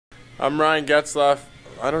I'm Ryan Getzlaff.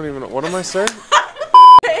 I don't even know. What am I saying?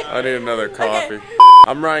 I need another coffee. Okay.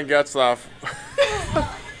 I'm Ryan Getzlaff.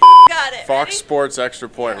 Got it. Fox Ready? Sports Extra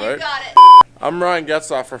Point, right? You got it. I'm Ryan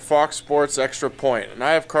Getzlaff for Fox Sports Extra Point, and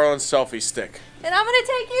I have Carrlyn's selfie stick. And I'm gonna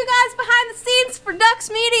take you guys behind the scenes for Ducks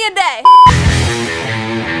Media Day.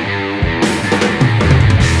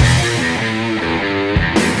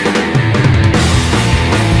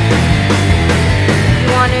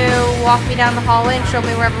 You want to walk me down the hallway and show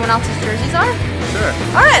me where everyone else's jerseys are? Sure.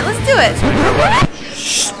 All right, let's do it.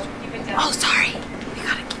 Shh. Oh, sorry. We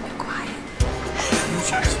gotta keep it quiet.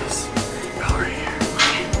 Jesus. Valerie here.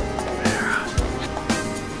 Vera.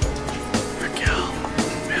 Raquel.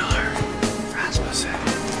 Miller. Rasmussen.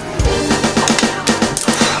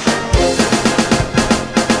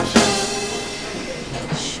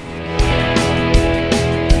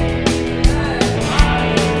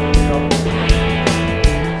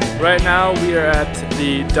 Right now we are at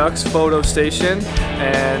the Ducks photo station,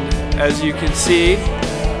 and as you can see,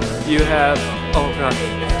 you have, oh gosh,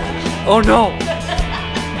 oh no!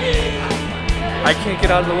 I can't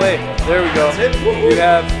get out of the way. There we go. You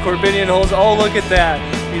have Corbinian holes. Oh, look at that.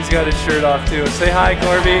 He's got his shirt off too. Say hi,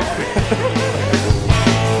 Corby.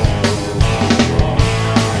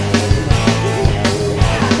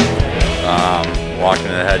 Walking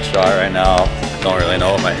in the headshot right now. Don't really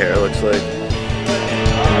know what my hair looks like.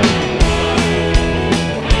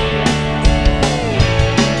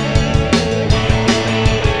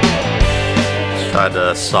 Just tried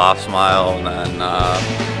to soft smile and then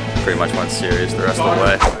pretty much went serious the rest of the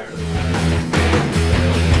way.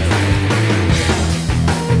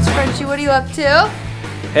 Frenchie, what are you up to?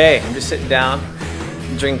 Hey, I'm just sitting down,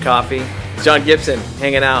 drinking coffee. It's John Gibson,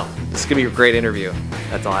 hanging out. This is gonna be a great interview.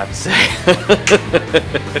 That's all I have to say.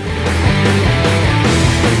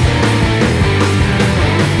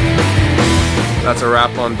 That's a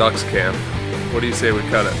wrap on Ducks camp. What do you say we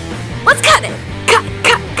cut it? Let's cut it. Cut,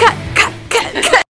 cut.